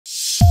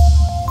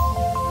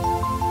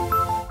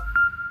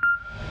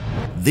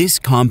This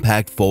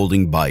compact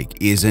folding bike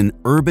is an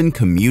urban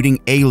commuting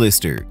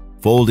A-lister.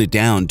 Fold it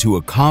down to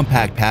a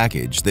compact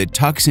package that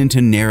tucks into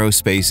narrow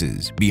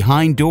spaces,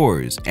 behind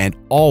doors, and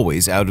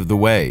always out of the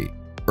way.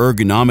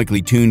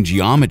 Ergonomically tuned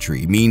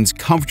geometry means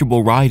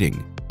comfortable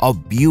riding. A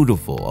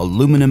beautiful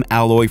aluminum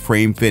alloy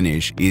frame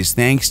finish is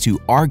thanks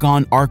to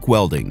argon arc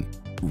welding.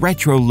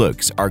 Retro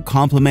looks are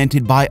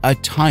complemented by a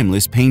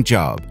timeless paint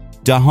job.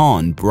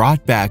 Dahon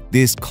brought back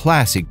this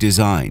classic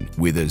design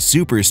with a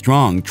super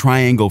strong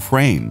triangle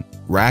frame.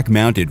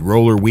 Rack-mounted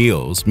roller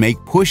wheels make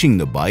pushing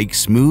the bike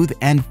smooth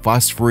and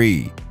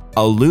fuss-free.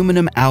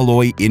 Aluminum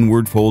alloy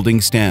inward folding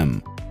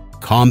stem.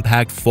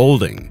 Compact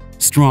folding.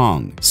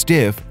 Strong,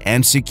 stiff,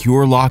 and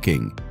secure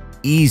locking.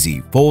 Easy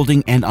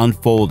folding and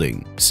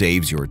unfolding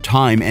saves your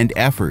time and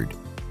effort.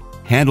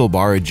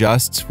 Handlebar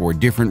adjusts for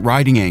different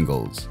riding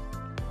angles.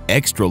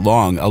 Extra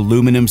long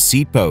aluminum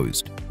seat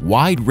post.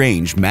 Wide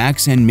range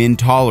max and min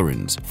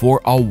tolerance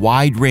for a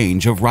wide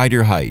range of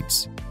rider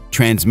heights.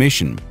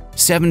 Transmission.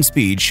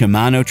 7-speed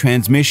Shimano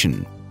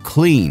transmission.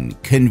 Clean,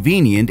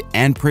 convenient,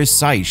 and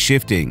precise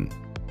shifting.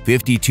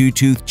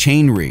 52-tooth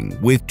chainring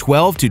with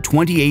 12 to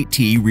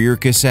 28T rear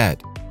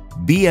cassette.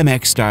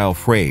 BMX-style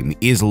frame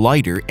is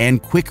lighter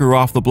and quicker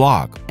off the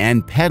block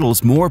and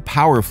pedals more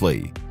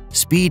powerfully.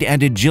 Speed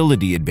and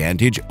agility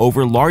advantage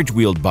over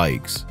large-wheeled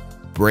bikes.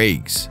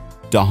 Brakes.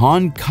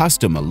 Dahon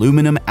custom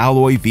aluminum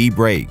alloy V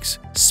brakes.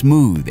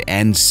 Smooth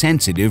and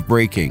sensitive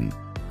braking.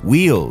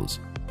 Wheels.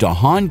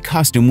 Dahon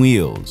custom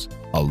wheels.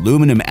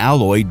 Aluminum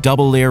alloy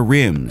double-layer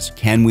rims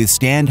can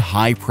withstand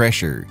high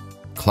pressure.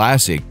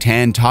 Classic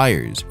tan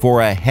tires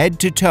for a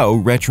head-to-toe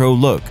retro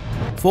look.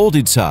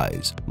 Folded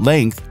size,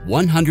 length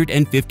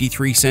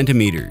 153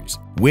 centimeters,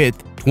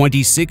 width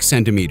 26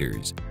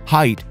 centimeters,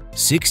 height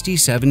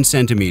 67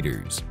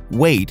 centimeters,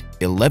 weight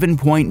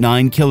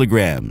 11.9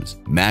 kilograms,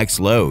 max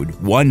load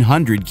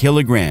 100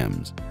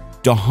 kilograms.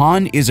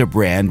 Dahon is a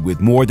brand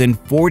with more than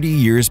 40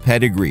 years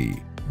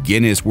pedigree.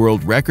 Guinness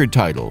World Record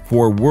title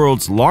for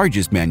world's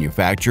largest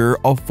manufacturer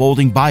of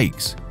folding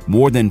bikes.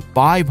 More than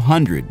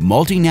 500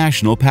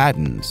 multinational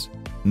patents.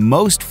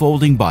 Most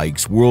folding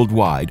bikes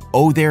worldwide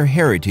owe their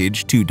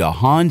heritage to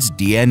Dahon's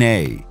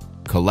DNA.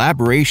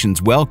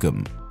 Collaborations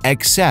welcome,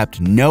 accept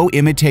no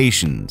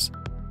imitations.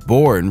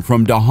 Born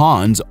from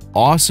Dahon's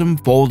awesome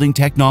folding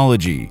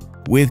technology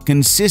with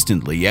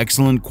consistently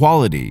excellent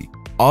quality,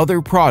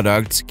 other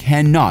products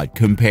cannot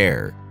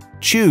compare.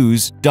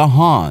 Choose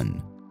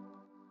Dahon.